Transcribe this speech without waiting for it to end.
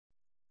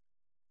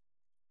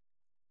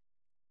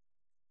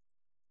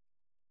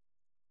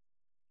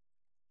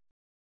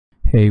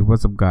Hey,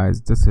 what's up guys?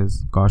 This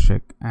is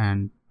Kaushik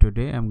and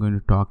today I'm going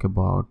to talk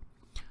about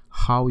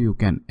how you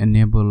can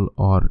enable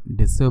or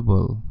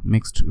disable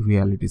mixed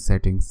reality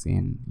settings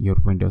in your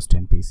Windows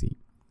 10 PC.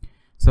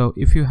 So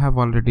if you have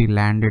already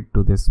landed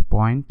to this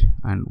point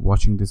and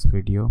watching this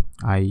video,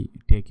 I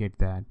take it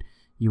that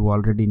you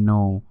already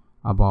know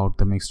about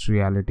the mixed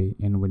reality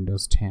in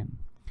Windows 10.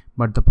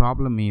 But the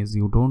problem is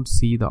you don't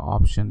see the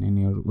option in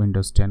your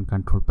Windows 10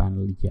 control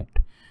panel yet.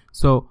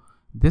 So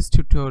this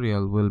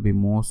tutorial will be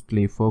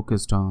mostly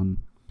focused on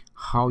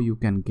how you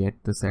can get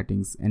the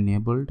settings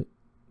enabled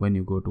when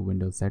you go to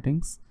Windows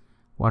settings,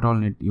 what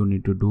all you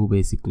need to do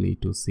basically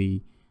to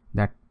see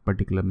that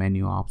particular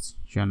menu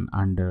option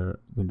under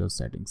Windows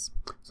settings.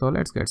 So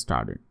let's get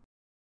started.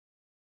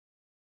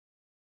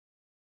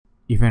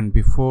 Even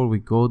before we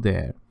go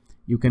there,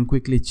 you can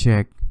quickly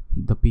check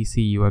the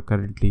PC you are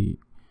currently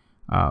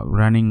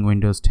running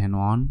Windows 10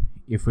 on,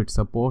 if it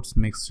supports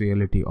mixed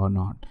reality or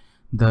not.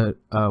 The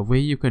way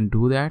you can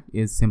do that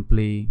is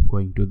simply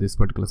going to this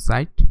particular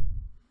site.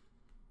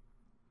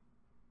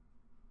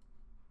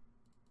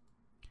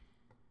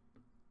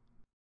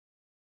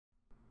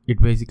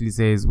 It basically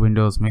says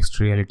Windows Mixed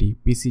Reality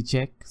PC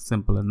check.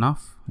 Simple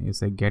enough. You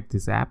say get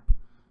this app,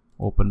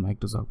 open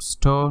Microsoft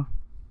Store,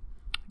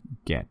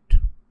 get.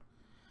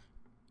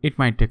 It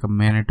might take a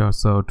minute or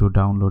so to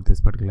download this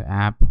particular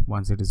app.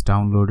 Once it is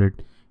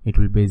downloaded, it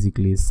will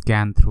basically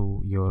scan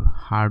through your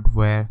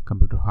hardware,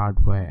 computer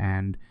hardware,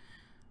 and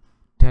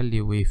tell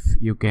you if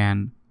you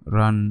can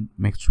run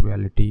mixed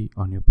reality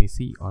on your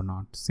PC or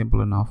not.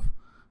 Simple enough.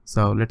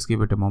 So let's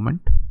give it a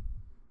moment.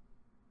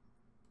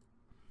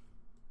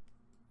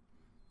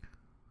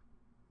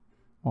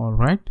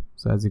 Alright,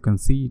 so as you can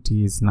see, it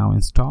is now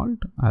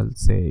installed. I'll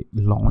say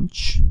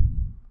launch.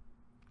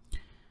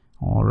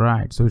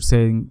 Alright, so it's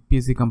saying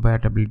PC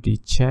compatibility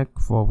check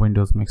for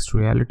Windows mixed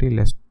reality.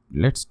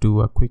 Let's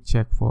do a quick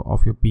check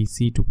of your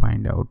PC to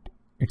find out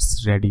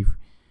it's ready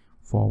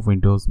for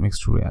Windows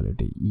mixed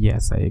reality.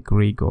 Yes, I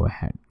agree, go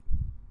ahead.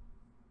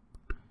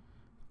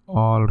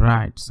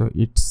 Alright, so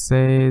it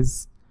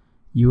says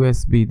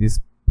USB. This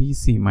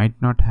PC might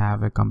not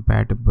have a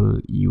compatible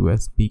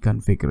USB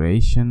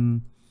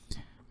configuration.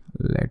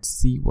 Let's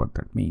see what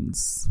that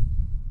means.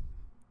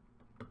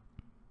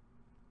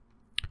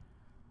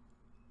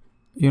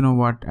 You know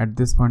what, at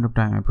this point of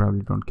time I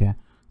probably don't care,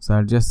 so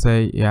I'll just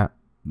say yeah,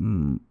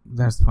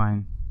 that's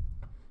fine,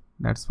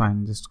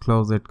 just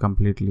close it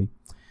completely.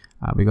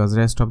 Because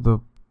rest of the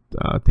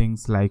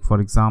things, like for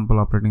example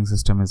operating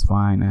system, is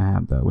fine. I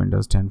have the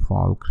Windows 10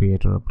 fall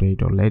creator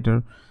update or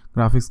later.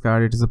 Graphics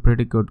card, it is a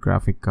pretty good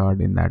graphic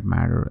card in that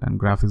matter, and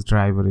graphics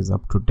driver is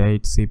up to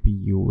date.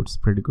 CPU, it's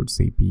pretty good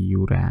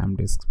CPU, RAM,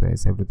 disk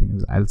space,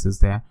 everything else is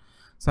there,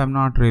 so I'm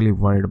not really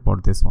worried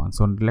about this one.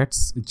 So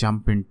let's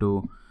jump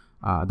into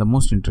the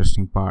most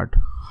interesting part,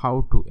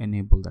 how to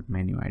enable that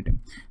menu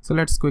item. So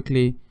let's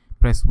quickly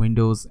press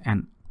Windows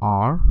and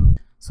R.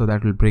 So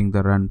that will bring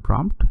the run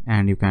prompt,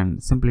 and you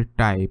can simply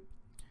type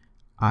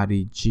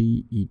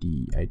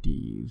regedit,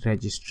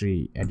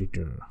 registry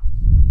editor.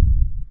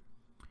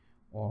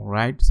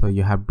 Alright, so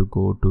you have to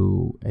go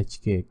to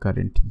HK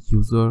current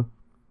user,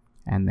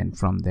 and then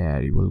from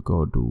there you will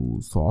go to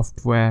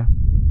software.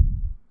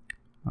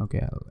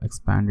 Okay, I'll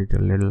expand it a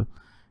little.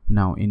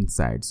 Now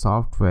inside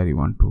software you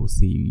want to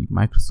see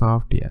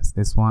Microsoft. Yes,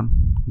 this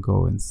one.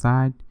 Go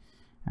inside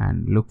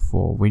and look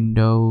for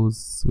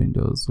Windows.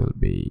 Windows will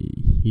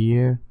be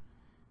here,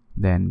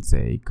 then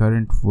say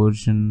current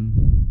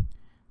version,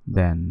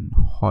 then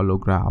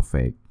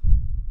holographic.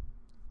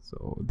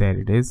 So there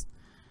it is.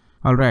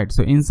 All right,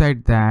 so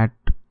inside that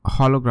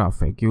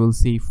holographic you will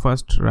see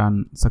first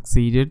run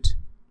succeeded,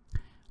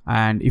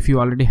 and if you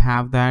already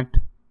have that,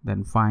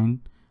 then fine,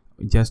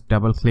 just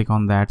double click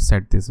on that,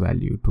 set this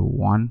value to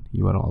 1,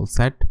 you are all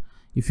set.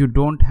 If you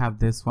don't have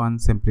this one,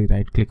 simply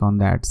right click on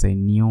that, say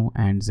new,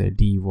 and say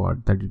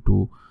dword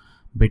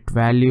 32-bit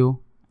value,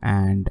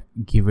 and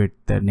give it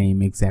the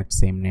name, exact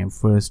same name,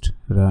 first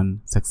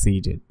run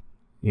succeeded.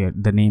 Yeah,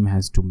 the name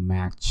has to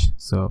match.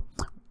 So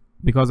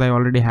because I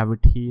already have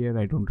it here,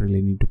 I don't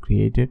really need to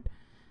create it.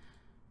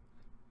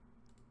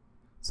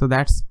 So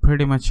that's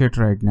pretty much it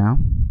right now.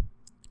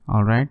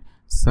 All right,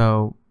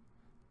 so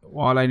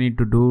all I need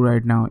to do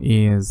right now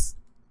is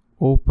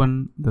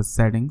open the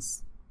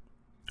settings,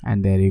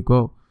 and there you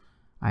go.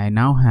 I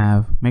now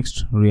have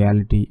mixed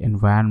reality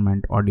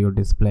environment audio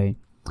display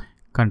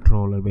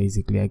controller.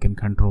 Basically I can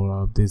control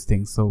all of these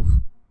things. So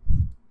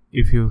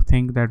if you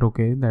think that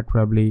okay, that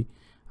probably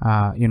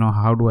you know,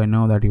 how do I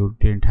know that you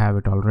didn't have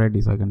it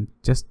already? So I can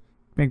just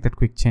make that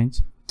quick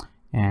change,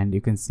 and you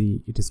can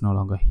see it is no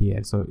longer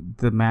here. So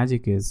the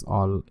magic is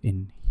all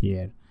in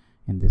here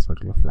in this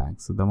particular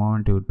flag. So the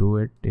moment you do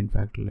it, in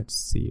fact, let's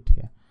see it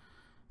here.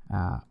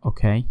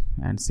 Okay,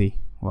 and see,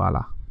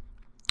 voila.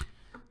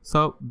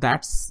 So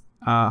that's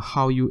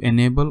how you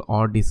enable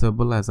or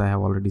disable, as I have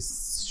already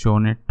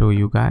shown it to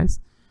you guys.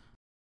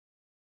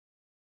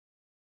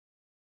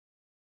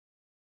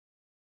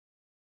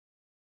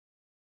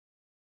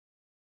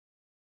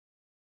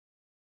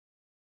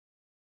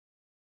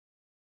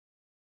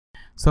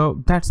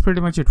 So that's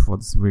pretty much it for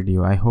this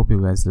video. I hope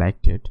you guys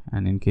liked it,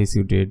 and in case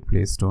you did,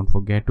 please don't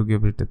forget to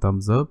give it a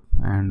thumbs up,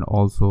 and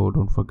also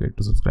don't forget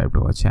to subscribe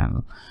to our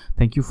channel.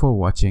 Thank you for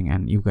watching,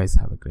 and you guys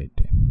have a great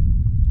day.